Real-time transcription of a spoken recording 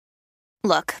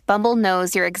Look, Bumble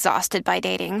knows you're exhausted by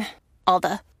dating. All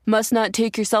the, must not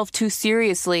take yourself too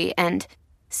seriously, and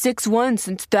 6'1"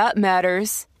 since that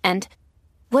matters. And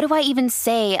what do I even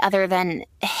say other than,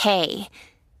 hey?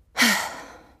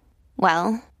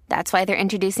 Well, that's why they're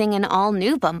introducing an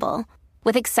all-new Bumble,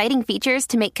 with exciting features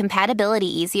to make compatibility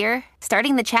easier,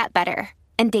 starting the chat better,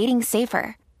 and dating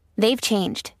safer. They've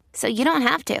changed, so you don't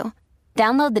have to.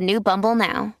 Download the new Bumble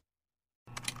now.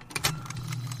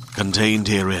 Contained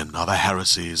herein are the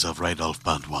heresies of Radolf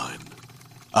Burntwine,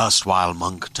 erstwhile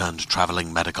monk turned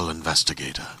traveling medical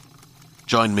investigator.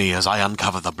 Join me as I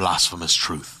uncover the blasphemous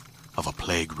truth of a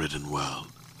plague-ridden world,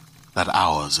 that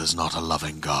ours is not a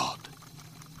loving God,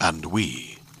 and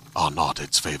we are not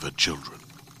its favored children.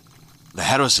 The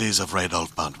heresies of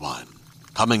Radolf Burntwine,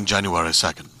 coming January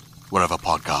 2nd, wherever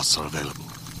podcasts are available.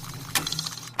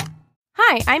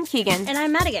 Hi, I'm Keegan. And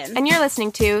I'm Madigan. And you're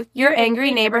listening to Your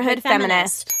Angry Neighborhood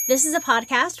Feminist. This is a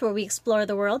podcast where we explore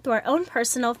the world through our own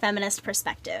personal feminist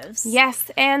perspectives. Yes,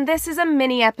 and this is a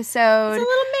mini episode. It's a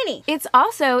little mini. It's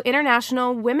also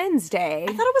International Women's Day.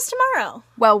 I thought it was tomorrow.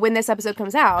 Well, when this episode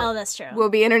comes out, oh, that's true, will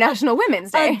be International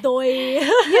Women's Day.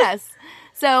 Yes.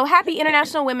 So, happy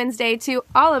International Women's Day to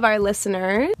all of our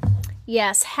listeners.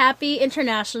 Yes, happy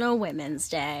International Women's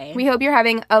Day. We hope you're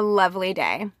having a lovely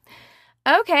day.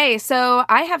 Okay, so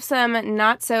I have some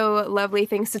not so lovely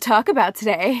things to talk about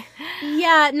today.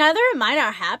 Yeah, neither of mine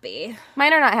are happy.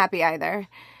 Mine are not happy either.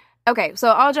 Okay, so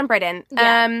I'll jump right in.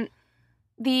 Yeah.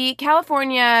 The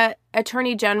California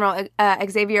Attorney General,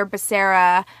 Xavier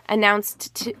Becerra,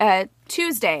 announced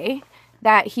Tuesday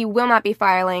that he will not be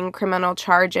filing criminal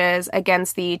charges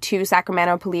against the 2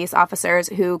 Sacramento police officers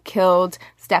who killed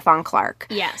Stephon Clark.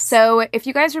 Yes. So if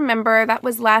you guys remember, that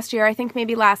was last year, I think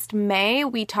maybe last May,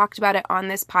 we talked about it on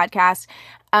this podcast.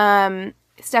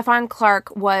 Stephon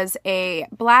Clark was a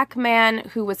black man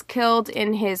who was killed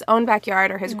in his own backyard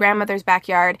or his grandmother's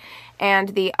backyard, and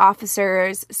the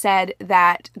officers said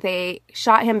that they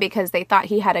shot him because they thought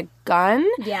he had a gun,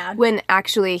 when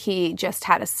actually he just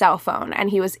had a cell phone, and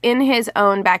he was in his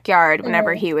own backyard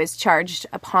whenever he was charged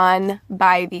upon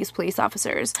by these police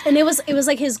officers. And it was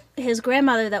like his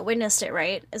grandmother that witnessed it,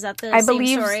 right? Is that the same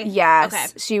story? Yes. Okay.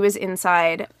 She was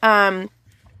inside.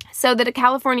 So the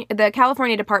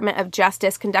California Department of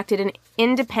Justice conducted an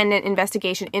independent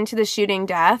investigation into the shooting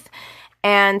death,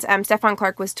 and Stephon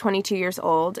Clark was 22 years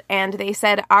old, and they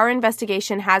said, our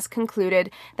investigation has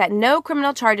concluded that no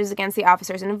criminal charges against the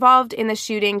officers involved in the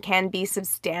shooting can be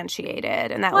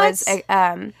substantiated, and that was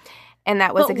Xavier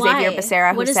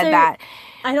Becerra who said that.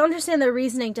 I don't understand the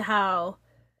reasoning to how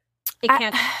it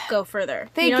can't go further.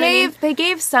 They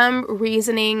gave some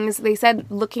reasonings. They said,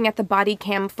 looking at the body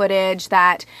cam footage,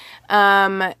 that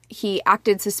he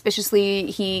acted suspiciously.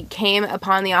 He came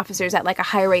upon the officers at like a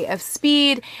high rate of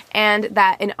speed, and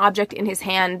that an object in his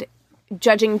hand,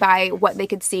 judging by what they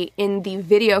could see in the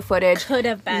video footage, could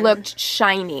have been looked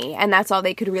shiny, and that's all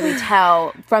they could really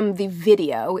tell from the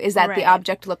video, is that the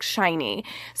object looked shiny.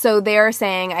 So they're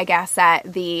saying, I guess,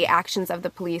 that the actions of the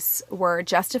police were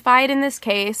justified in this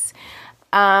case.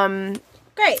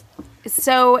 Great.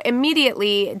 So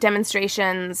immediately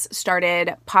demonstrations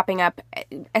started popping up,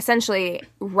 essentially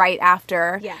right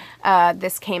after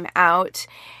this came out.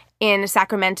 In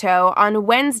Sacramento. On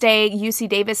Wednesday, UC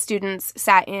Davis students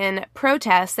sat in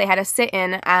protest. They had a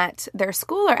sit-in at their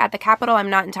school or at the Capitol.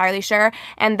 I'm not entirely sure.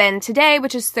 And then today,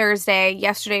 which is Thursday,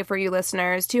 yesterday for you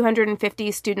listeners,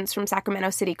 250 students from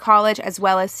Sacramento City College, as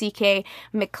well as C.K.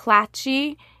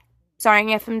 McClatchy,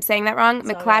 sorry if I'm saying that wrong,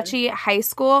 McClatchy High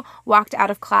School, walked out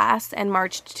of class and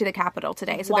marched to the Capitol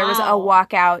today. So there was a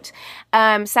walkout.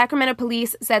 Sacramento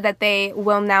police said that they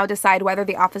will now decide whether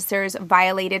the officers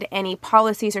violated any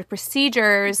policies or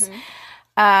procedures.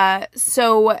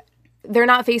 So they're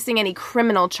not facing any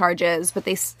criminal charges, but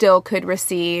they still could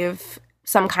receive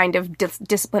some kind of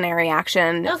disciplinary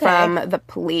action from the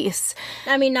police.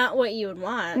 I mean, not what you would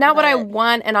want. Not what I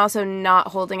want, and also not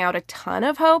holding out a ton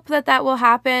of hope that will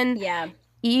happen. Yeah.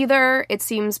 Either. It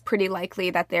seems pretty likely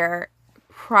that they're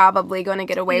probably going to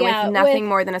get away with nothing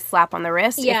more than a slap on the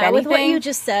wrist, if anything. With what you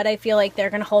just said, I feel like they're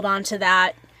going to hold on to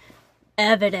that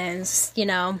evidence, you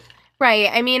know. Right.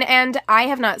 I mean, and I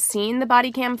have not seen the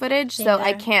body cam footage, so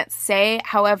I can't say.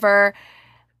 However,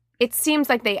 it seems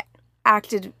like they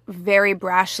acted very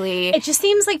brashly. It just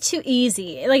seems like too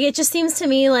easy. Like, it just seems to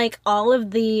me like all of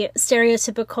the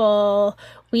stereotypical,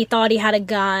 we thought he had a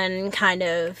gun kind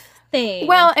of thing.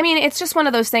 Well, I mean, it's just one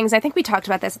of those things. I think we talked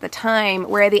about this at the time,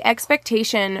 where the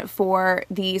expectation for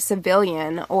the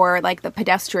civilian or like the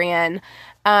pedestrian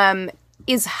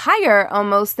is higher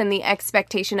almost than the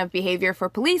expectation of behavior for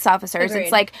police officers. Agreed.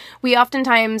 It's like we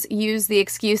oftentimes use the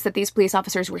excuse that these police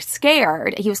officers were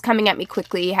scared. He was coming at me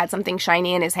quickly. He had something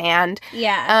shiny in his hand.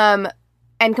 Yeah.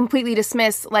 And completely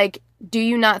dismiss, like, do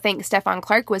you not think Stephon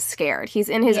Clark was scared? He's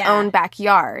in his own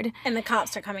backyard. And the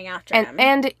cops are coming after him.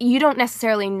 And you don't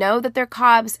necessarily know that they're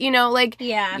cops. You know, like,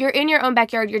 you're in your own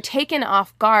backyard. You're taken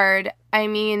off guard. I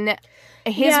mean,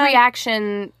 his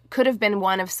reaction could have been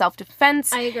one of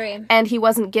self-defense. I agree. And he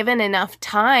wasn't given enough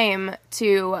time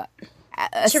to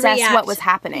assess what was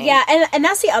happening. Yeah, and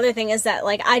that's the other thing is that,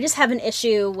 like, I just have an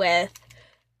issue with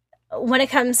when it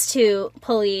comes to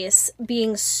police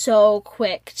being so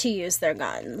quick to use their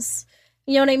guns.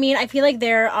 You know what I mean? I feel like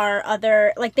there are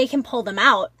other, like, they can pull them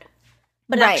out,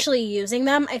 but actually using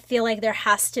them, I feel like there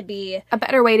has to be a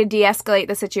better way to de-escalate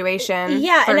the situation.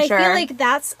 Yeah, for and sure. I feel like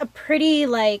that's a pretty,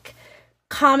 like,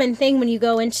 common thing when you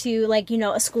go into, like, you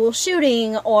know, a school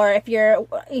shooting, or if you're,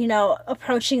 you know,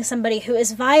 approaching somebody who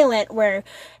is violent, where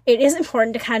it is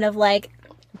important to kind of, like,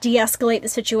 de-escalate the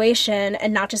situation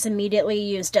and not just immediately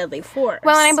use deadly force.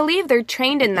 Well, and I believe they're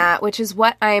trained in that, which is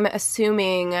what I'm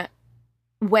assuming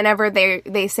whenever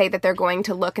they say that they're going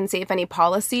to look and see if any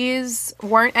policies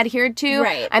weren't adhered to.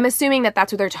 Right. I'm assuming that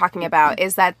that's what they're talking about,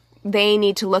 is that they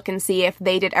need to look and see if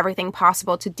they did everything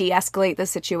possible to de-escalate the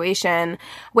situation,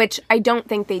 which I don't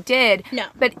think they did. No.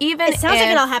 But even it sounds like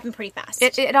it all happened pretty fast.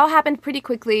 It all happened pretty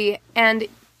quickly, and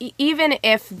even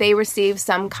if they receive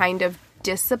some kind of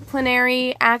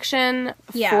disciplinary action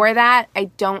for that, I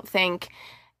don't think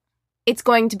it's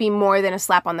going to be more than a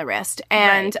slap on the wrist.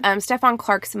 And Stephon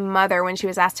Clark's mother, when she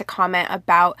was asked to comment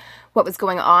about what was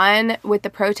going on with the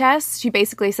protests, she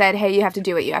basically said, hey, you have to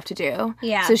do what you have to do.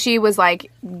 Yeah. So she was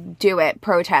like, do it,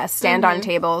 protest, stand on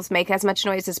tables, make as much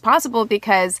noise as possible,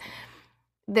 because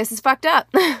this is fucked up.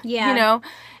 Yeah. You know?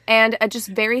 And just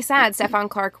very sad.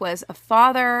 Stephon Clark was a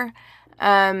father.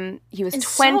 He was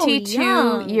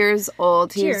 22 years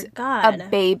old. He was a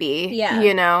baby,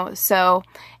 you know, so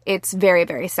it's very,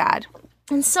 very sad.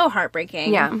 And so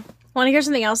heartbreaking. Yeah. Want to hear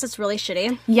something else that's really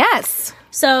shitty? Yes.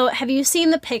 So, have you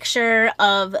seen the picture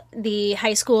of the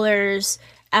high schoolers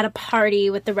at a party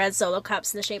with the red Solo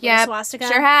cups in the shape of a swastika?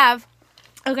 Sure have.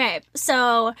 Okay,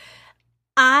 so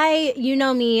you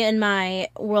know me and my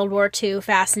World War II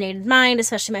fascinated mind,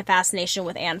 especially my fascination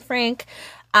with Anne Frank.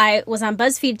 I was on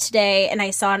BuzzFeed today, and I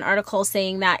saw an article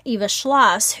saying that Eva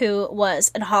Schloss, who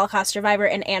was a Holocaust survivor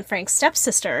and Anne Frank's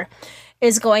stepsister,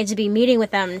 is going to be meeting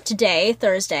with them today,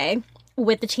 Thursday,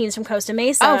 with the teens from Costa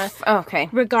Mesa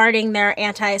regarding their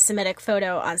anti-Semitic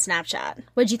photo on Snapchat.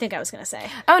 What did you think I was going to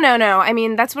say? Oh, no. I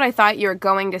mean, that's what I thought you were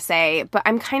going to say, but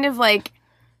I'm kind of like,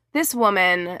 this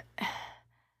woman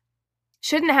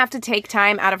shouldn't have to take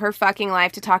time out of her fucking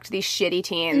life to talk to these shitty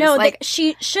teens. No, like,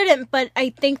 she shouldn't, but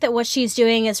I think that what she's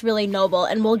doing is really noble,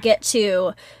 and we'll get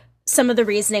to some of the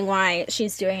reasoning why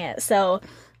she's doing it. So,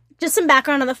 just some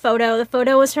background on the photo. The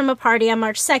photo was from a party on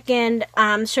March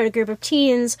 2nd, showed a group of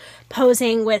teens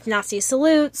posing with Nazi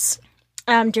salutes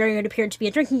during what appeared to be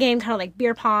a drinking game, kind of like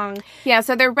beer pong. Yeah,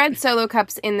 so they're red Solo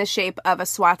cups in the shape of a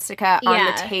swastika on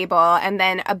the table, and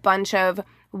then a bunch of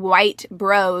white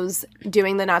bros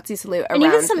doing the Nazi salute around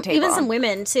the table. Even some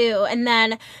women, too. And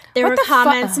then there were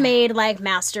comments made like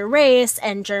Master Race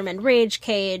and German Rage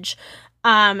Cage.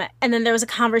 And then there was a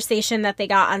conversation that they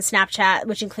got on Snapchat,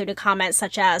 which included comments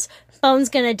such as, "Phone's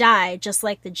gonna die, just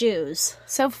like the Jews."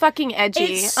 So fucking edgy.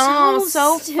 It's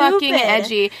so fucking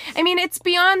edgy. I mean, it's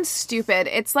beyond stupid.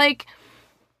 It's like,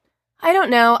 I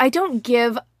don't know.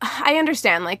 I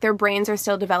understand, like, their brains are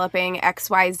still developing,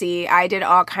 XYZ. I did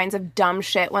all kinds of dumb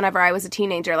shit whenever I was a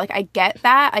teenager. Like, I get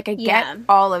that. Like, I get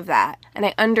all of that. And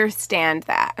I understand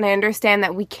that. And I understand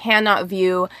that we cannot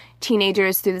view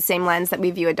teenagers through the same lens that we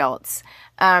view adults.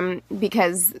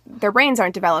 Because their brains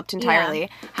aren't developed entirely.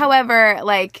 Yeah. However,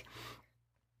 like,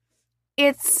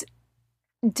 it's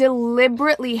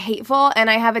deliberately hateful, and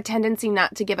I have a tendency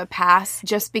not to give a pass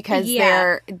just because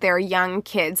they're young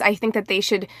kids. I think that they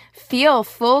should feel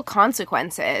full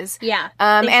consequences. Yeah.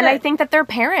 And I think that their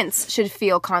parents should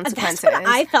feel consequences. That's what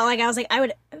I felt like. I was like, I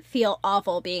would feel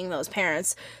awful being those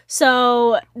parents.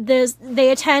 So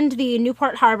they attend the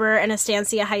Newport Harbor and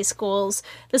Estancia high schools.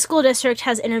 The school district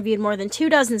has interviewed more than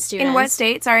 24 students. In what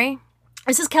state? Sorry?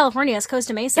 This is California. It's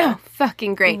Costa Mesa. Oh,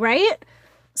 fucking great. Right?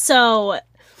 So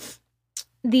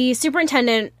the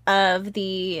superintendent of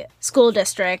the school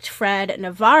district, Fred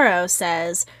Navarro,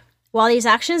 says, "While these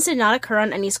actions did not occur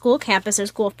on any school campus or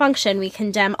school function, we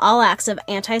condemn all acts of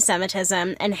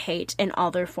anti-Semitism and hate in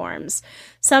all their forms.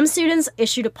 Some students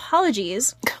issued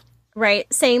apologies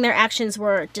right, saying their actions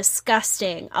were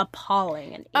disgusting,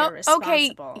 appalling, and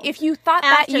irresponsible. Okay, if you thought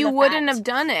that, you wouldn't have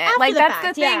done it. Like, that's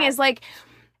the thing, is like,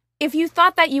 if you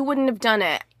thought that, you wouldn't have done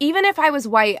it. Even if I was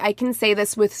white, I can say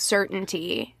this with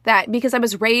certainty, that because I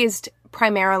was raised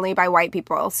primarily by white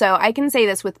people, so I can say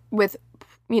this with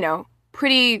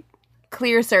pretty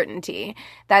clear certainty,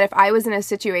 that if I was in a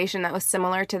situation that was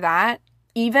similar to that,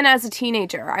 even as a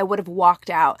teenager, I would have walked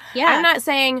out. Yeah. I'm not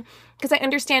saying, because I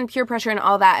understand peer pressure and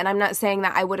all that, and I'm not saying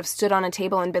that I would have stood on a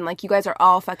table and been like, you guys are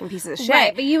all fucking pieces of shit.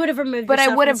 Right, but you would have removed yourself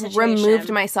But I would have from the situation. removed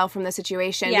myself from the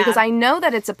situation because I know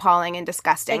that it's appalling and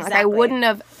disgusting. Exactly. Like, I wouldn't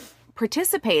have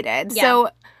participated. Yeah. So,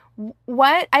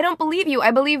 what? I don't believe you.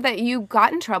 I believe that you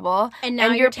got in trouble, and now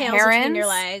your parents your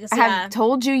legs. have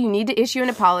told you need to issue an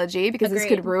apology because this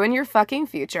could ruin your fucking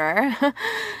future.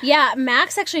 Yeah,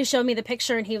 Max actually showed me the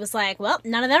picture, and he was like, well,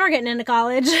 none of them are getting into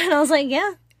college. And I was like,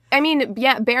 yeah. I mean,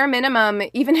 yeah, bare minimum,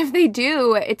 even if they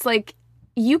do, it's like,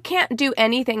 you can't do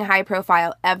anything high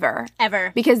profile ever.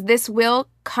 Ever. Because this will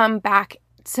come back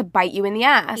to bite you in the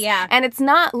ass. Yeah. And it's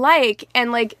not like,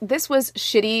 and like, this was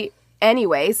shitty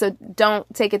anyway, so don't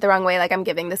take it the wrong way, like I'm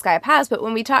giving this guy a pass, but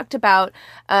when we talked about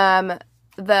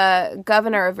the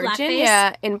governor of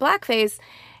Virginia in blackface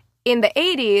in the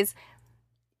 80s,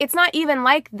 it's not even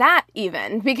like that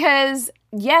even, because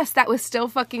yes, that was still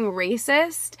fucking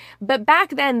racist, but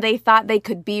back then they thought they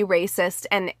could be racist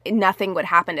and nothing would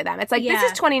happen to them. It's like, this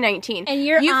is 2019. And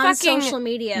you on fucking social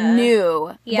media.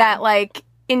 Knew that, like,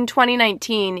 in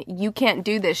 2019, you can't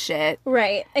do this shit.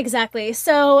 Right, exactly.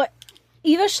 So,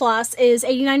 Eva Schloss is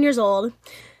 89 years old,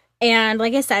 and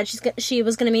like I said, she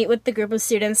was going to meet with the group of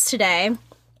students today,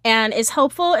 and is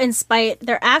hopeful, in spite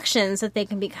their actions, that they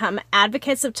can become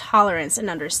advocates of tolerance and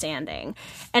understanding.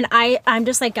 And I'm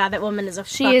just like, God, that woman is a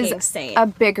fucking saint. She is a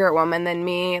bigger woman than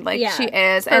me. Like, she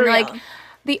is. And, real. Like,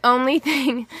 the only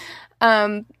thing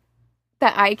that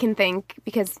I can think,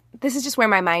 because this is just where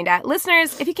my mind at.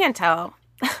 Listeners, if you can't tell,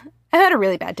 I had a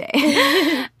really bad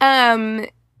day.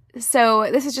 So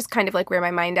this is just kind of like where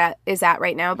my mind is at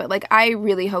right now. But, like, I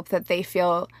really hope that they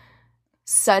feel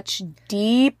such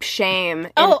deep shame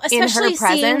in her presence.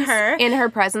 Seeing her. In her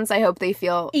presence, I hope they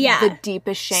feel the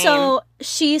deepest shame. So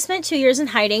she spent 2 years in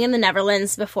hiding in the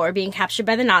Netherlands before being captured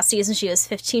by the Nazis, and she was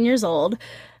 15 years old.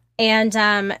 And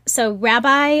so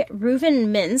Rabbi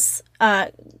Reuven Mintz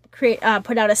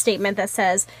put out a statement that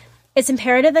says, "It's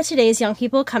imperative that today's young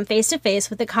people come face to face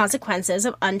with the consequences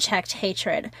of unchecked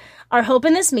hatred. Our hope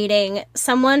in this meeting,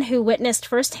 someone who witnessed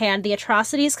firsthand the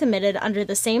atrocities committed under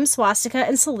the same swastika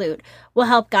and salute, will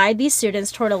help guide these students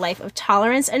toward a life of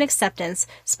tolerance and acceptance,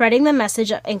 spreading the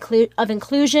message of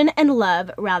inclusion and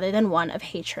love rather than one of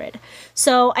hatred."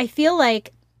 So I feel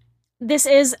like this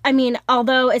is, I mean,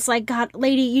 although it's like, God,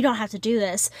 lady, you don't have to do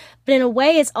this, but in a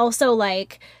way it's also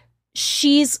like,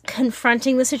 she's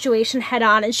confronting the situation head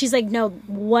on, and she's like, no,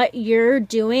 what you're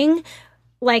doing,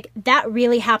 like, that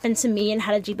really happened to me and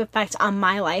had a deep effect on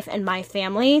my life and my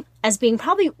family, as being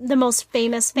probably the most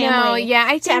famous family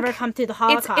to ever come through the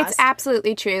Holocaust. It's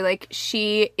absolutely true. Like,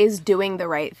 she is doing the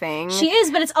right thing. She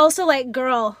is, but it's also like,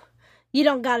 girl, you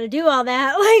don't got to do all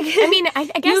that. Like, I mean,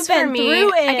 I guess for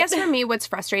me, what's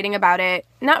frustrating about it,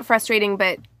 not frustrating,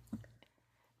 but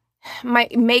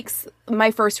makes my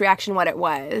first reaction what it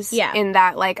was. Yeah. In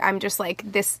that, like, I'm just like,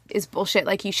 this is bullshit.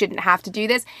 Like, you shouldn't have to do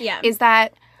this. Yeah. Is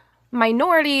that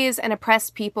minorities and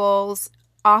oppressed peoples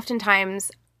oftentimes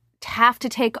have to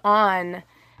take on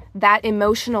that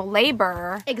emotional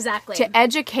labor to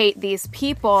educate these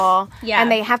people. Yeah.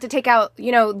 And they have to take out,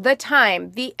 the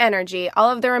time, the energy, all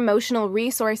of their emotional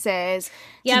resources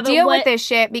to deal with this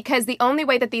shit, because the only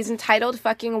way that these entitled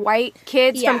fucking white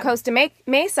kids from Costa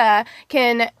Mesa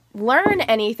can learn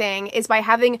anything is by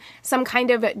having some kind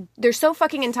of, they're so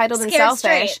fucking entitled and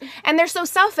selfish, and they're so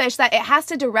selfish that it has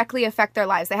to directly affect their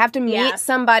lives. They have to meet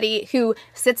somebody who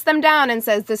sits them down and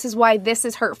says, this is why this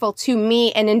is hurtful to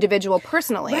me, an individual,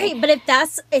 personally. Right, but if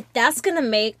that's gonna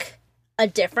make a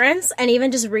difference, and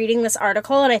even just reading this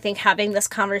article, and I think having this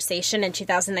conversation in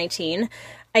 2019,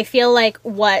 I feel like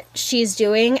what she's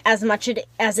doing, as much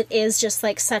as it is just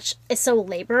like it's so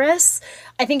laborious,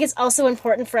 I think it's also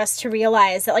important for us to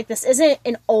realize that, like, this isn't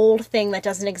an old thing that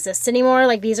doesn't exist anymore.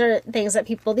 Like, these are things that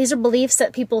these are beliefs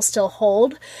that people still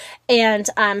hold. And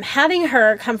having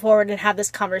her come forward and have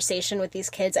this conversation with these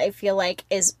kids, I feel like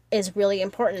is really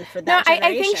important for that generation.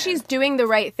 I think she's doing the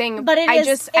right thing. But I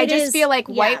just feel like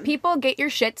white people, get your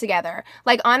shit together.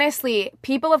 Like, honestly,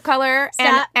 people of color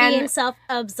and being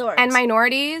self-absorbed, and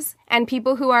minorities and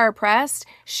people who are oppressed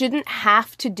shouldn't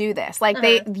have to do this. Like,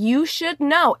 you should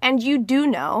know, and you do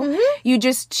know. Mm-hmm. You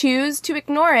just choose to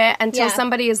ignore it until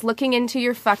somebody is looking into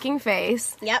your fucking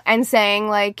face and saying,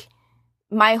 like,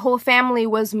 my whole family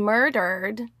was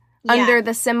murdered under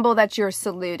the symbol that you're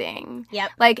saluting.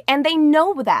 Yep. Like, and they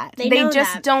know that. They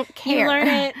just don't care. You learn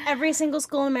it. Every single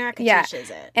school in America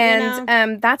teaches it.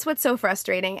 And that's what's so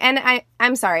frustrating. And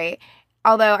I'm sorry.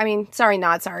 Although, I mean, sorry,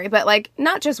 not sorry. But, like,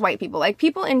 not just white people. Like,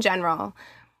 people in general.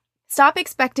 Stop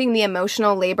expecting the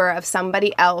emotional labor of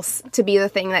somebody else to be the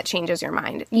thing that changes your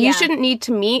mind. You shouldn't need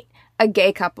to meet a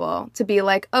gay couple to be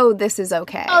like, oh, this is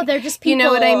okay. Oh, they're just people. You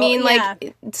know what I mean? Yeah.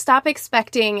 Like, stop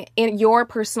expecting your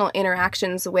personal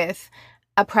interactions with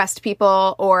oppressed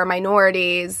people or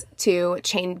minorities to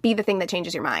be the thing that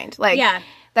changes your mind. Like,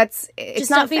 it's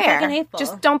just not don't fair. Be fucking hateful.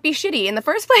 Just don't be shitty in the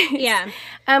first place. Yeah.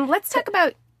 Let's talk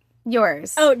about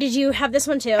yours. Oh, did you have this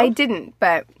one too? I didn't,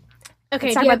 but okay.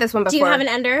 Let's talk about this one before. Do you have an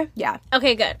ender? Yeah.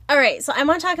 Okay, good. All right, so I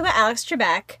want to talk about Alex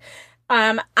Trebek.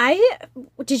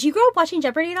 Did you grow up watching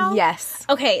Jeopardy at all? Yes.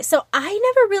 Okay, so I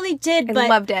never really did, but I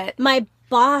loved it. My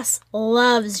boss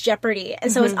loves Jeopardy,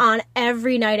 and so it's on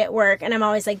every night at work, and I'm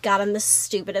always like, God, I'm the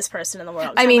stupidest person in the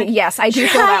world. So I mean, yes, I do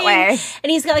feel that way.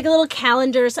 And he's got like a little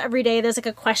calendar, so every day there's like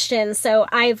a question, so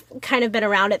I've kind of been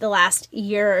around it the last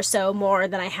year or so more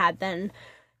than I had been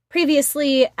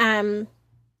previously.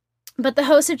 But the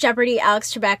host of Jeopardy,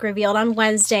 Alex Trebek, revealed on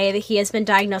Wednesday that he has been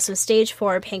diagnosed with stage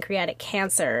 4 pancreatic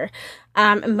cancer.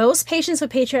 Most patients with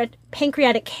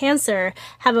pancreatic cancer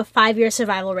have a 5-year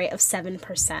survival rate of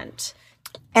 7%.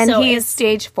 And so he's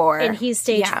stage 4. And he's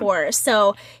stage 4.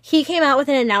 So he came out with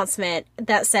an announcement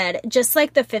that said, just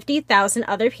like the 50,000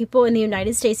 other people in the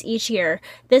United States each year,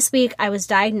 this week I was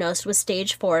diagnosed with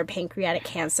stage 4 pancreatic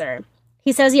cancer.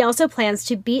 He says he also plans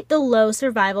to beat the low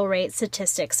survival rate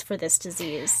statistics for this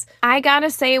disease. I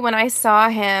gotta say, when I saw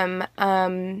him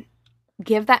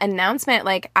give that announcement,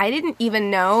 like, I didn't even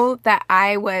know that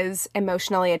I was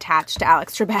emotionally attached to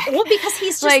Alex Trebek. Well, because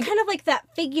he's just like, kind of like that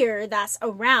figure that's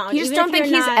around. You just don't think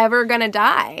he's ever gonna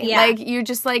die. Yeah. Like, you're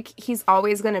just like, he's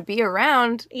always gonna be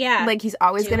around. Yeah. Like, he's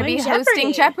always gonna be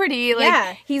hosting Jeopardy.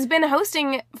 Like, he's been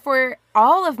hosting for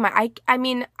all of my... I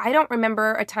mean, I don't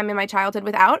remember a time in my childhood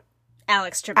without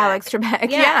Alex Trebek. Alex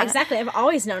Trebek, yeah, exactly. I've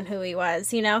always known who he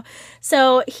was, you know?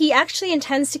 So he actually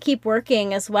intends to keep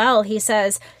working as well. He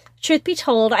says, truth be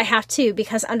told, I have to,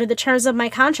 because under the terms of my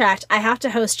contract, I have to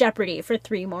host Jeopardy for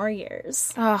 3 more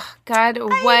years. Oh, God,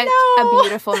 what a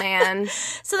beautiful man.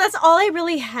 So that's all I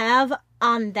really have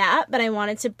on that, but I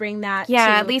wanted to bring that to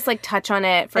at least, like, touch on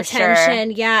it for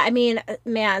attention. sure. Yeah, I mean,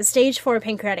 man, stage 4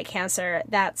 pancreatic cancer,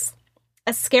 that's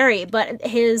scary, but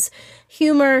his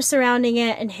humor surrounding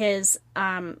it and his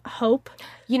hope,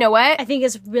 you know what, I think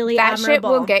is really that admirable.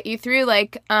 Shit will get you through.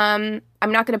 Like, I'm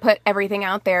not going to put everything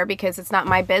out there because it's not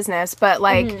my business, but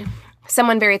like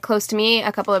someone very close to me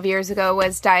a couple of years ago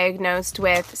was diagnosed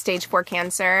with stage 4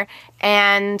 cancer,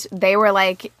 and they were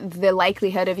like, the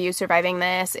likelihood of you surviving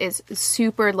this is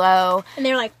super low. And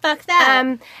they were like, fuck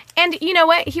that. And you know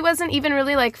what? He wasn't even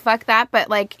really like, fuck that, but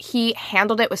like, he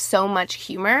handled it with so much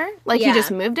humor. Like, he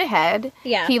just moved ahead.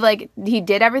 Yeah. He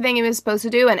did everything he was supposed to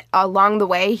do, and along the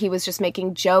way, he was just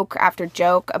making joke after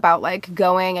joke about like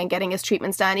going and getting his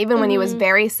treatments done, even when he was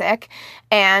very sick.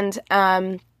 And,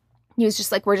 he was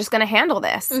just like, we're just going to handle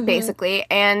this, basically.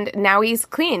 And now he's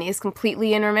clean. He's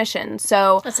completely in remission.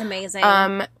 So that's amazing.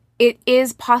 It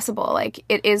is possible. Like,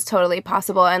 it is totally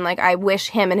possible. And like, I wish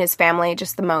him and his family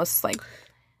just the most. Like,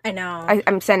 I know.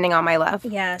 I'm sending all my love.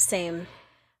 Yeah, same.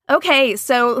 Okay,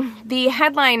 so the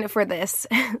headline for this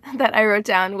that I wrote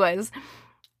down was,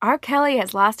 R. Kelly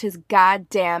has lost his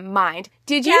goddamn mind.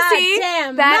 Did you see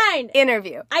that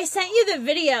interview? I sent you the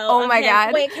video. Oh my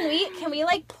God. Wait, can we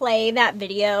like play that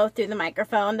video through the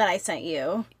microphone that I sent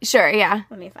you? Sure, yeah.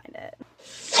 Let me find it.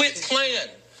 Quit playing.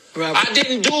 I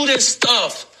didn't do this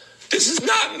stuff. This is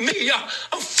not me. Y'all,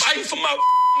 I'm fighting for my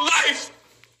life.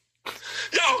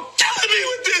 Y'all killing me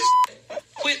with this.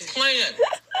 Quit playing.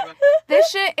 This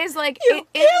shit is like, it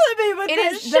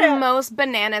is the most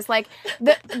bananas. Like,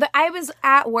 I was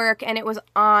at work and it was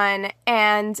on,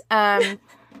 and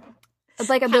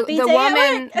like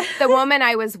the woman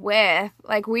I was with,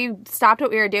 like, we stopped what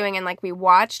we were doing and like we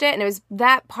watched it, and it was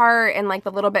that part and like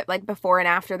the little bit like before and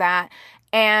after that,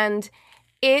 and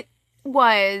it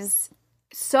was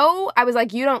so, I was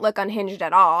like, you don't look unhinged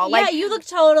at all. Yeah, like, you look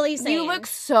totally sane. You look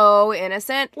so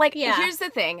innocent. Like, here's the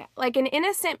thing. Like, an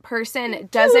innocent person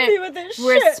doesn't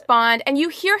respond. And you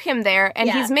hear him there, and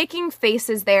he's making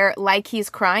faces there like he's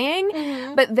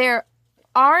crying. But there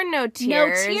are no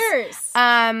tears. No tears.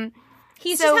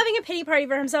 He's just having a pity party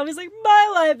for himself. He's like,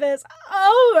 my life is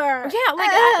over. Yeah,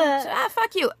 like,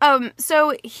 fuck you.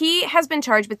 So he has been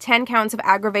charged with 10 counts of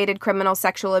aggravated criminal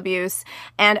sexual abuse,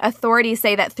 and authorities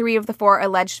say that 3 of the 4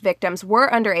 alleged victims were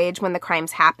underage when the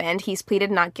crimes happened. He's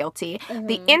pleaded not guilty. Mm-hmm.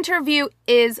 The interview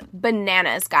is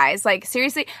bananas, guys. Like,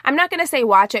 seriously, I'm not going to say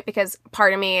watch it because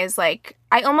part of me is like,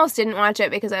 I almost didn't watch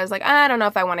it because I was like, I don't know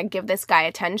if I want to give this guy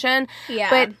attention. Yeah.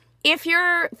 But if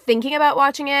you're thinking about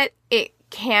watching it, it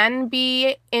can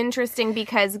be interesting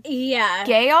because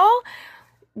Gail,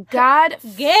 God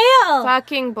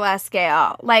fucking bless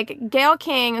Gail. Like, Gail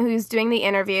King, who's doing the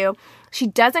interview, she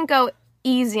doesn't go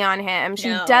easy on him. She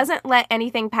doesn't let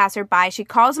anything pass her by. She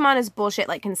calls him on his bullshit,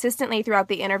 like, consistently throughout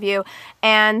the interview,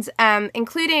 and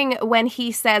including when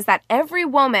he says that every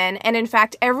woman, and in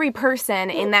fact every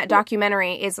person in that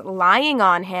documentary is lying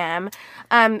on him.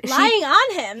 Lying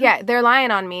on him? Yeah, they're lying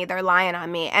on me. They're lying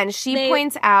on me. And she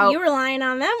points out... You were lying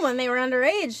on them when they were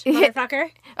underage,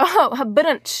 motherfucker.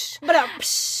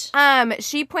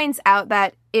 She points out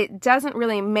that it doesn't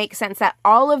really make sense that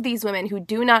all of these women who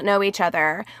do not know each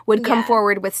other would come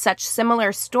forward with such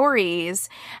similar stories.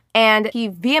 And he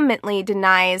vehemently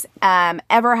denies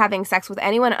ever having sex with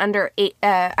anyone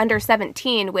under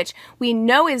 17, which we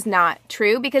know is not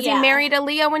true because he married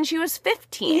Aaliyah when she was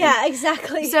 15. Yeah,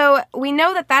 exactly. So we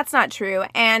know that that's not true.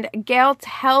 And Gail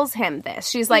tells him this.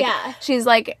 She's like,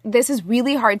 this is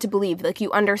really hard to believe. Like,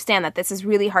 you understand that this is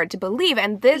really hard to believe.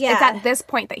 And it's at this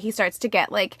point that he starts to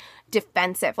get, like,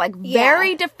 defensive, like,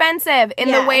 very defensive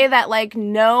in the way that, like,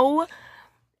 no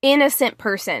innocent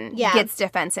person gets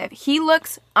defensive. He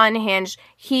looks unhinged.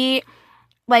 He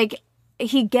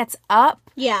gets up.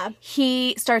 Yeah.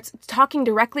 He starts talking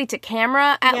directly to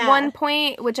camera at one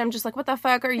point, which I'm just like, what the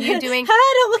fuck are you doing?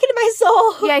 Don't look into my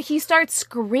soul. Yeah, he starts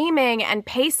screaming and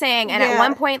pacing, and at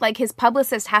one point, like, his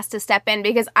publicist has to step in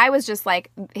because I was just like,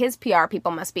 his PR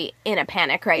people must be in a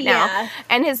panic right now.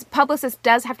 And his publicist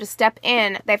does have to step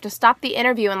in. They have to stop the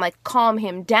interview and, like, calm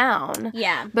him down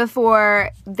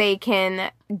before they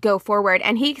can go forward.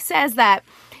 And he says that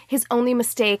his only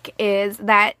mistake is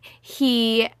that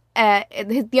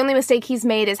the only mistake he's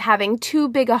made is having too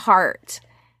big a heart.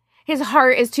 His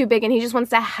heart is too big and he just wants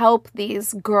to help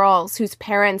these girls whose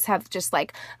parents have just,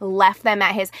 like, left them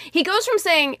at his... He goes from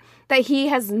saying that he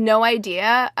has no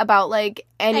idea about, like,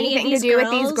 anything to do with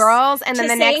these girls, and then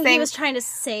the next thing... he was trying to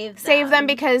save them. Save them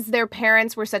because their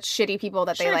parents were such shitty people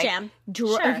that they, like...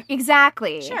 Sure.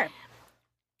 Exactly. Sure.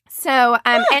 So,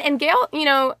 and Gail, you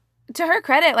know... To her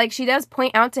credit, like, she does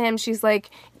point out to him, she's like,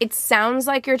 it sounds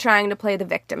like you're trying to play the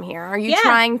victim here. Are you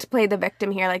trying to play the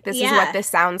victim here? Like, this is what this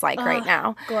sounds like right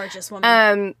now. Gorgeous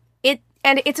woman.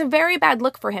 It's a very bad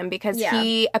look for him because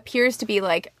he appears to be,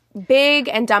 like, big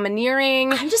and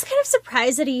domineering. I'm just kind of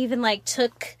surprised that he even, like,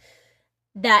 took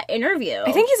that interview.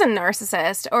 I think he's a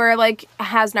narcissist or, like,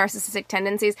 has narcissistic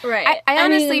tendencies. Right. I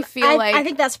honestly feel like... I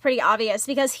think that's pretty obvious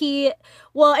because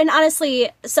well, and honestly,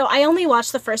 so I only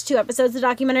watched the first 2 episodes of the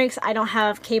documentary because I don't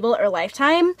have cable or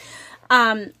Lifetime.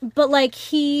 But, like,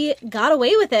 he got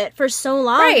away with it for so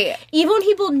long. Right. Even when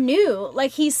people knew,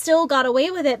 like, he still got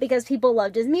away with it because people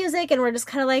loved his music and were just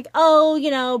kind of like, oh,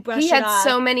 you know, brush it off. He had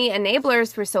so many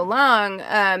enablers for so long.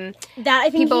 That I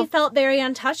think he felt very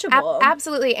untouchable.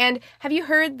 Absolutely. And have you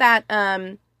heard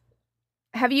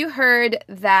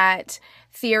that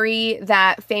theory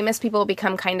that famous people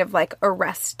become kind of, like,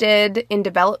 arrested in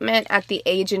development at the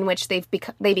age in which they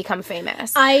become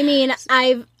famous? I mean,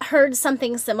 I've heard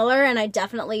something similar, and I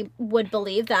definitely would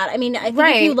believe that. I mean, I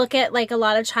think if you look at, like, a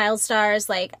lot of child stars,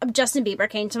 like, Justin Bieber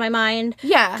came to my mind.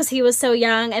 Yeah. Because he was so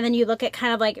young, and then you look at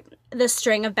kind of, like, the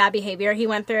string of bad behavior he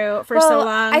went through for so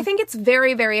long. I think it's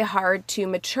very, very hard to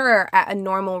mature at a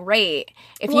normal rate.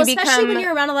 Especially when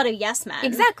you're around a lot of yes men.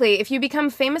 Exactly. If you become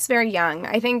famous very young,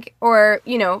 I think, or,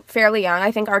 you know, fairly young,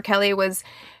 I think R. Kelly was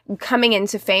coming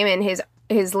into fame in his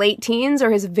late teens or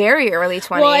his very early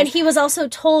 20s. Well, and he was also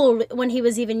told when he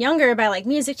was even younger by, like,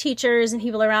 music teachers and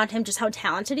people around him just how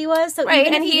talented he was. So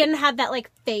even if he didn't have that, like,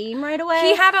 fame right away.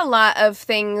 He had a lot of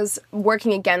things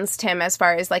working against him as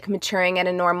far as, like, maturing in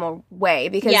a normal way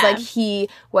because, like, he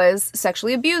was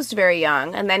sexually abused very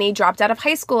young and then he dropped out of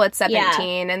high school at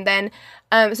 17 and then...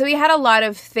 so he had a lot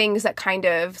of things that kind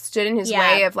of stood in his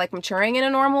way of, like, maturing in a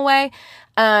normal way.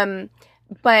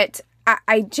 But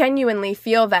I genuinely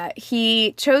feel that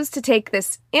he chose to take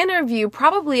this interview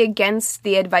probably against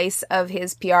the advice of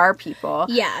his PR people.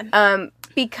 Yeah.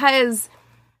 Because...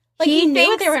 Like, he knew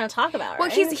what they were going to talk about, right? Well,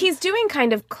 he's doing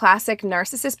kind of classic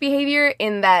narcissist behavior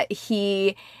in that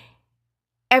he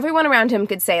everyone around him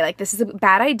could say, like, this is a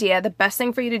bad idea. The best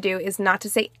thing for you to do is not to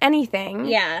say anything.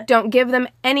 Yeah. Don't give them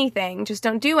anything. Just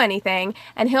don't do anything.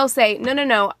 And he'll say,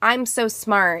 no, I'm so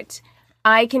smart.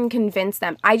 I can convince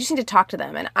them. I just need to talk to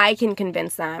them, and I can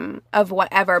convince them of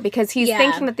whatever, because he's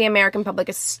thinking that the American public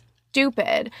is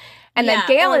stupid and that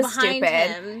Gail is stupid.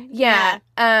 Him. Yeah.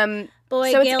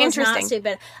 Boy, so Gail it's is not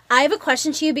stupid. I have a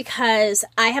question to you because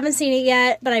I haven't seen it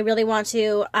yet, but I really want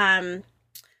to.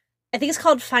 I think it's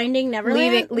called Finding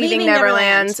Neverland. Leaving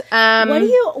Neverland.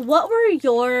 What were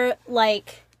your,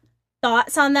 like,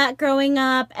 thoughts on that growing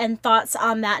up, and thoughts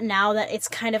on that now that it's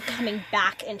kind of coming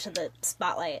back into the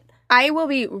spotlight? I will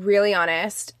be really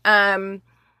honest.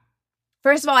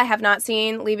 First of all, I have not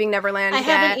seen Leaving Neverland yet.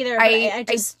 Haven't either.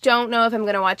 But I don't know if I'm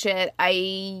going to watch it.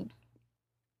 I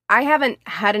haven't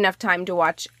had enough time to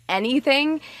watch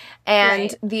anything,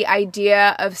 and the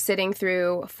idea of sitting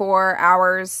through 4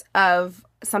 hours of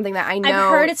something that I know I've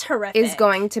heard it's horrific. Is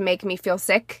going to make me feel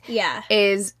sick. Yeah.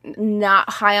 Is not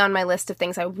high on my list of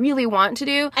things I really want to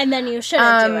do. And then you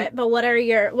shouldn't do it. But what are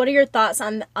your thoughts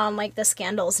on like the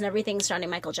scandals and everything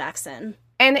surrounding Michael Jackson?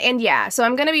 And yeah, so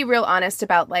I'm going to be real honest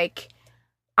about, like,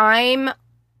 I'm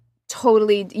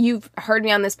totally, you've heard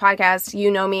me on this podcast,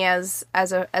 you know me as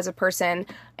a person,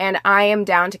 and I am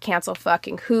down to cancel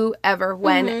fucking whoever,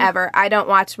 whenever. I don't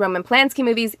watch Roman Polanski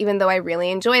movies, even though I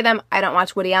really enjoy them. I don't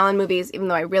watch Woody Allen movies, even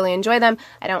though I really enjoy them.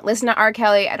 I don't listen to R.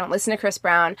 Kelly. I don't listen to Chris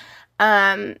Brown,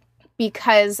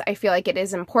 because I feel like it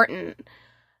is important.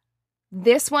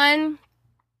 This one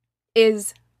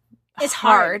is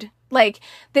hard. Like,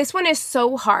 this one is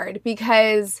so hard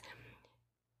because,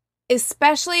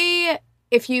 especially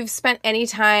if you've spent any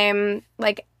time,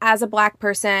 like, as a Black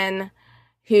person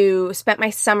who spent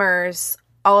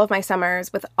all of my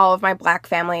summers with all of my Black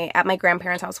family at my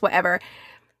grandparents' house, whatever.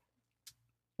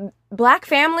 Black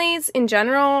families in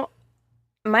general,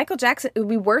 Michael Jackson,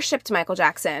 we worshipped Michael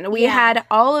Jackson. We had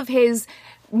all of his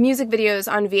music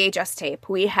videos on VHS tape.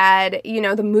 We had, the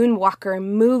Moonwalker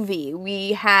movie.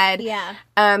 We had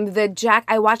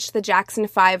I watched the Jackson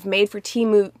 5 made for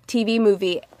TV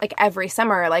movie, like, every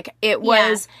summer. Like, it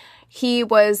was he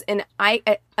was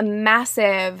a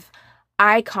massive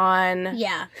icon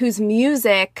whose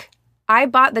music, I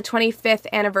bought the 25th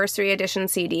anniversary edition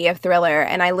CD of Thriller,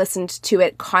 and I listened to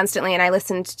it constantly, and I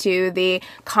listened to the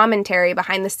commentary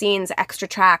behind the scenes, extra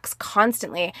tracks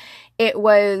constantly. It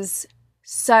was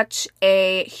such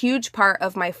a huge part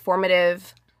of my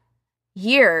formative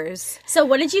years. So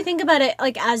what did you think about it,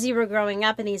 like, as you were growing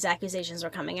up and these accusations were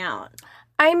coming out?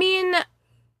 I mean,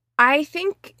 I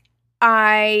think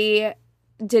I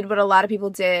did what a lot of people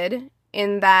did,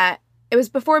 in that it was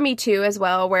before Me Too as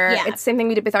well, where it's the same thing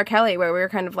we did with R. Kelly, where we were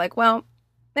kind of like, well,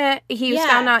 he was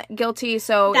found not guilty,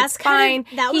 so that's it's fine.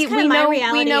 That was kind of my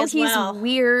reality. We know as he's well.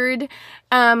 weird.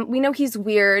 We know he's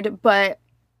weird, but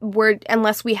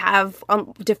unless we have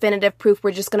definitive proof,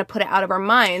 we're just going to put it out of our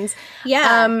minds.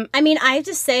 Yeah. I mean, I have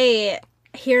to say,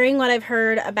 hearing what I've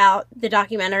heard about the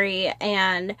documentary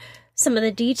and some of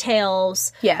the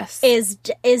details is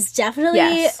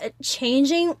definitely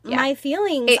changing my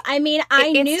feelings. I mean,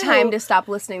 I knew it's time to stop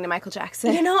listening to Michael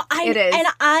Jackson. It is. And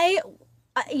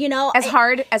as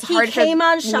hard he came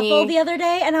on Shuffle the other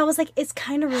day, and I was like, it's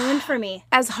kind of ruined for me.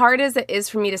 As hard as it is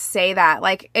for me to say that,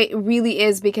 like, it really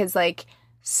is, because, like,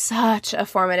 such a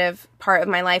formative part of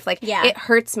my life. Like, it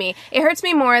hurts me. It hurts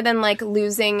me more than, like,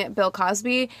 losing Bill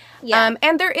Cosby. Yeah.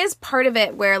 And there is part of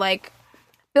it where, like,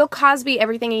 Bill Cosby,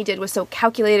 everything he did was so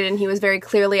calculated, and he was very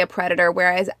clearly a predator,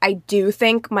 whereas I do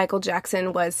think Michael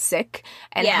Jackson was sick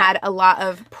and had a lot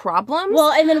of problems.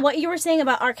 Well, and then what you were saying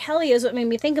about R. Kelly is what made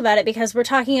me think about it, because we're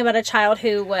talking about a child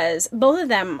who both of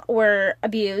them were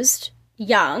abused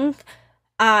young,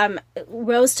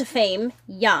 rose to fame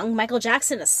young. Michael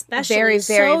Jackson especially, very, very,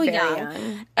 so very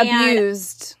young.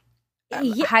 Abused.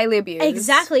 Highly abused.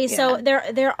 Exactly. Yeah. So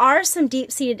there are some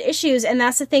deep-seated issues, and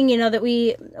that's the thing, that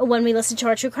when we listen to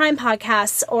our true crime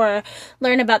podcasts or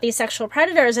learn about these sexual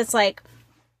predators, it's like,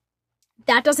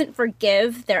 that doesn't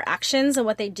forgive their actions and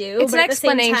what they do. It's but an at the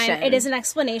same explanation. time, it is an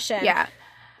explanation. Yeah.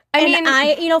 I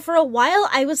mean, for a while,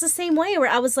 I was the same way, where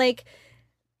I was like,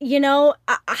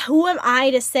 who am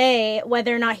I to say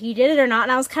whether or not he did it or not?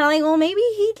 And I was kind of like, well, maybe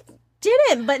he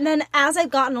didn't. But then as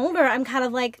I've gotten older, I'm kind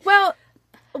of like, well,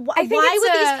 why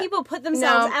would these people put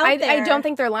themselves out there? I don't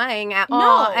think they're lying at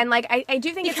all. And, like, I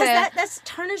do think because that's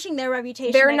tarnishing their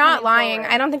reputation. They're not lying.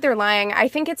 Forward. I don't think they're lying. I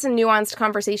think it's a nuanced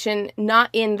conversation, not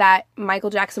in that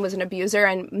Michael Jackson was an abuser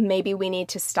and maybe we need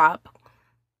to stop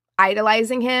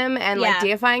idolizing him and like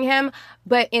deifying him,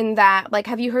 but in that, like,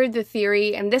 have you heard the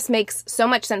theory, and this makes so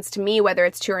much sense to me whether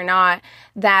it's true or not,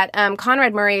 that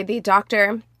Conrad Murray, the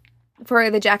doctor for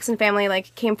the Jackson family,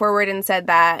 like, came forward and said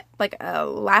that, like,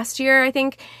 last year, I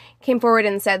think, came forward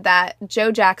and said that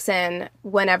Joe Jackson,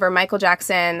 whenever Michael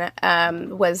Jackson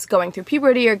was going through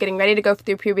puberty or getting ready to go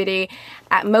through puberty,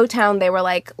 at Motown, they were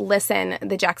like, listen,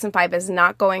 the Jackson 5 is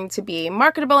not going to be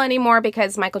marketable anymore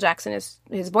because Michael Jackson,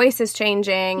 his voice is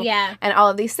changing, and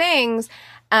all of these things,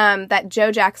 that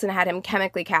Joe Jackson had him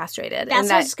chemically castrated. That's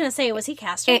what I was just going to say. Was he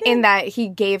castrated? In that he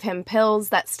gave him pills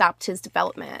that stopped his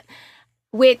development,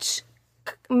 which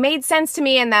made sense to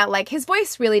me in that, like, his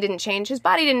voice really didn't change. His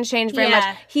body didn't change very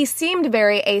much. He seemed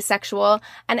very asexual,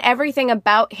 and everything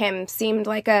about him seemed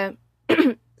like a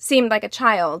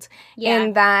child.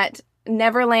 In that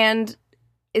Neverland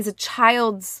is a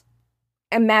child's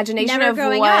imagination Never of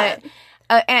growing what... up.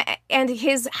 And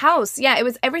his house, it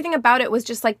was everything about it was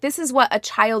just like, this is what a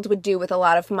child would do with a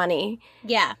lot of money.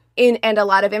 Yeah. And a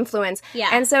lot of influence. Yeah.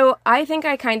 And so I think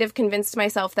I kind of convinced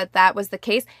myself that was the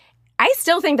case. I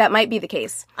still think that might be the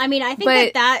case. I mean, I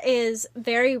think that is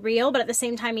very real, but at the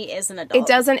same time, he is an adult. It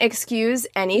doesn't excuse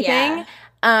anything.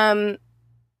 Yeah.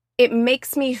 It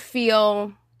makes me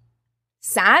feel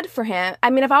sad for him.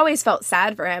 I mean, I've always felt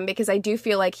sad for him because I do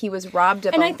feel like he was robbed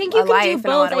of and a I think you life can do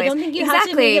both. I don't think you have to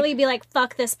Exactly. immediately be like,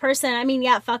 fuck this person. I mean,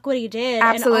 fuck what he did.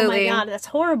 Absolutely. And oh my God, that's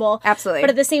horrible. Absolutely.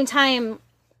 But at the same time,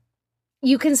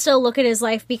 you can still look at his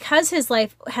life, because his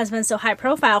life has been so high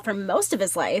profile for most of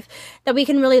his life, that we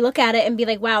can really look at it and be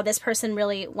like, wow, this person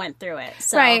really went through it.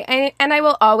 So. Right. And I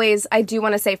will always, I do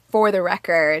want to say, for the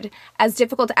record, as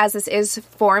difficult as this is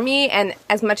for me, and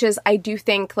as much as I do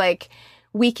think, like,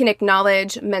 we can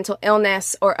acknowledge mental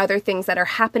illness or other things that are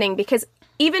happening, because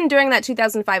even during that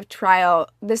 2005 trial,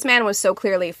 this man was so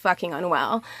clearly fucking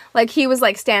unwell. Like, he was,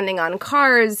 like, standing on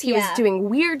cars. He was doing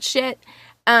weird shit.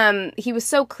 He was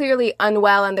so clearly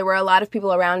unwell, and there were a lot of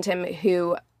people around him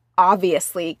who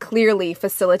obviously, clearly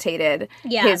facilitated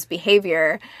his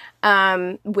behavior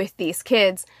with these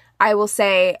kids. I will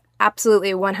say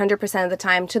absolutely 100% of the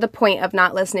time, to the point of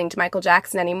not listening to Michael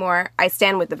Jackson anymore, I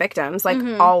stand with the victims, like,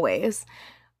 always.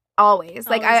 Always.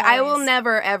 Like, I will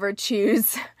never, ever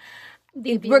choose...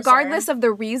 regardless of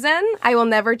the reason, I will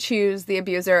never choose the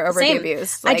abuser over the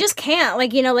abused. Like, I just can't.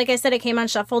 Like, you know, like I said, it came on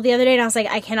shuffle the other day, and I was like,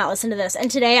 I cannot listen to this. And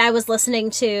today I was listening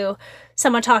to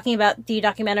someone talking about the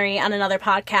documentary on another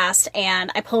podcast,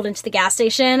 and I pulled into the gas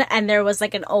station, and there was,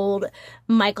 like, an old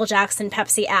Michael Jackson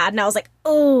Pepsi ad, and I was like,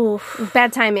 oh.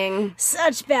 Bad timing.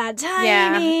 Such bad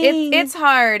timing. Yeah. It's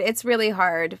hard. It's really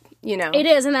hard, you know. It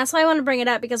is, and that's why I want to bring it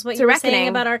up, because what you were saying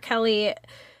about R. Kelly...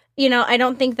 You know, I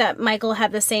don't think that Michael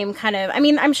had the same kind of... I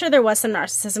mean, I'm sure there was some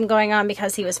narcissism going on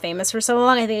because he was famous for so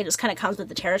long. I think it just kind of comes with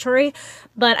the territory.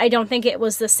 But I don't think it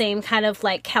was the same kind of,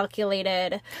 like,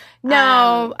 calculated...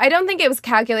 No, I don't think it was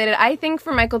calculated. I think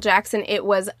for Michael Jackson, it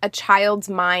was a child's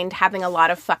mind having a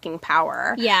lot of fucking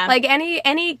power. Yeah. Like,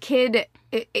 any kid...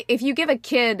 If you give a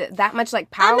kid that much,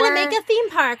 like, power... I'm going to make a theme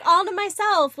park all to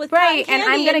myself with right, cotton and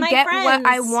candy I'm going to get friends. what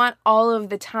I want all of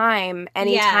the time,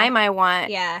 anytime I want.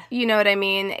 Yeah. You know what I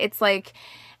mean? It's like...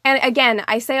 And again,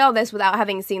 I say all this without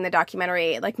having seen the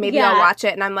documentary. Like, maybe I'll watch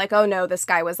it and I'm like, oh no, this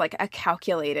guy was like a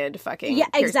calculated fucking... Yeah,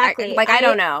 exactly. I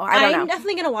don't know. I'm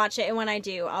definitely going to watch it, and when I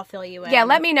do, I'll fill you in. Yeah,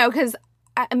 let me know, because...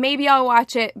 maybe I'll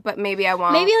watch it, but maybe I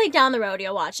won't. Maybe, like, down the road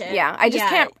you'll watch it. Yeah, I just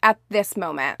can't at this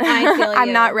moment. I feel you.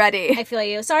 I'm not ready. I feel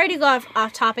you. Sorry to go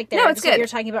off topic there. No, it's good. What you're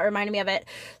talking about reminded me of it.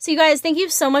 So, you guys, thank you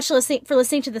so much for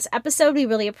listening to this episode. We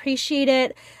really appreciate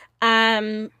it.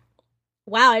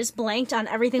 Wow, I just blanked on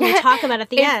everything we talk about at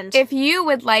the end. If you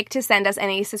would like to send us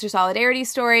any Sister Solidarity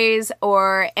stories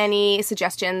or any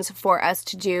suggestions for us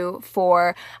to do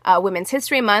for Women's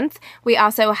History Month, we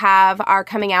also have our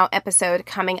coming out episode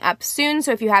coming up soon.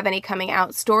 So if you have any coming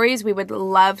out stories, we would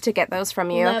love to get those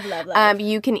from you. Love.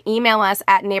 You can email us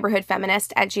at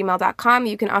neighborhoodfeminist@gmail.com.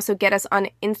 You can also get us on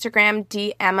Instagram,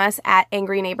 DM us at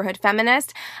Angry Neighborhood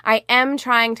Feminist. I am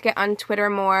trying to get on Twitter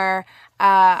more.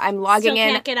 I'm logging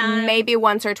in maybe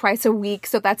once or twice a week,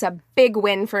 so that's a big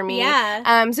win for me.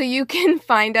 Yeah. So you can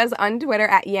find us on Twitter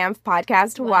at YANF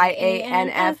Podcast,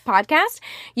 YANF Podcast.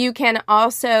 You can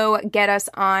also get us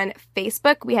on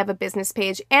Facebook. We have a business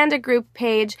page and a group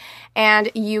page, and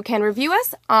you can review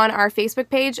us on our Facebook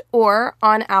page or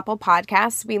on Apple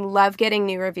Podcasts. We love getting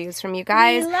new reviews from you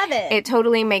guys. We love it. It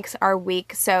totally makes our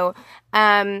week. So,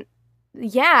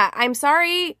 yeah, I'm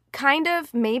sorry, kind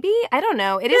of, maybe. I don't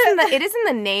know. It is in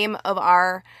the name of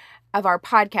our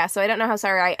podcast, so I don't know how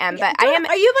sorry I am, but I am.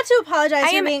 Are you about to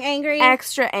apologize for being angry?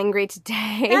 Extra angry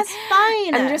today. That's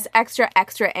fine. I'm just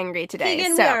extra angry today.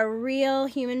 Keegan, so. we are real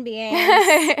human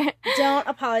beings. Don't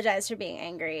apologize for being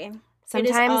angry.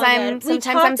 Sometimes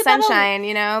I'm sunshine,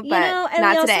 but and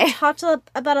not we today. also talked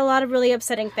about a lot of really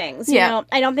upsetting things. You know,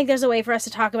 I don't think there's a way for us to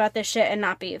talk about this shit and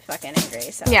not be fucking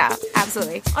angry. So yeah,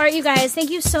 absolutely. All right, you guys, thank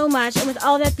you so much. And with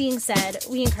all that being said,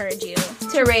 we encourage you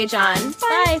to rage on.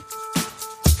 Bye.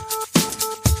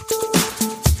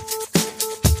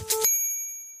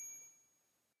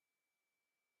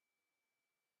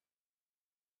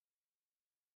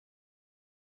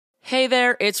 Hey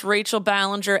there, it's Rachel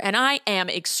Ballinger, and I am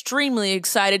extremely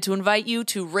excited to invite you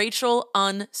to Rachel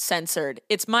Uncensored.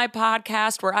 It's my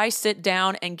podcast where I sit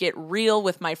down and get real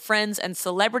with my friends and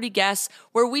celebrity guests,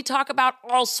 where we talk about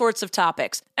all sorts of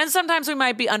topics. And sometimes we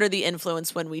might be under the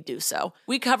influence when we do so.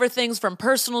 We cover things from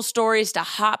personal stories to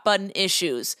hot button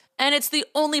issues. And it's the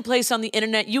only place on the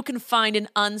internet you can find an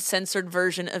uncensored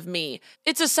version of me.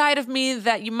 It's a side of me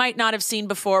that you might not have seen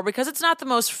before because it's not the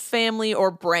most family or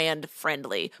brand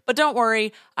friendly. But don't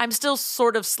worry, I'm still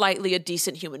sort of slightly a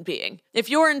decent human being. If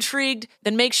you're intrigued,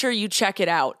 then make sure you check it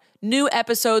out. New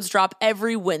episodes drop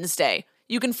every Wednesday.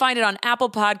 You can find it on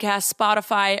Apple Podcasts,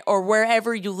 Spotify, or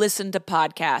wherever you listen to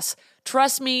podcasts.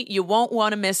 Trust me, you won't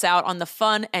want to miss out on the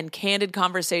fun and candid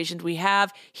conversations we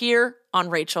have here on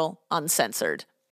Rachel Uncensored.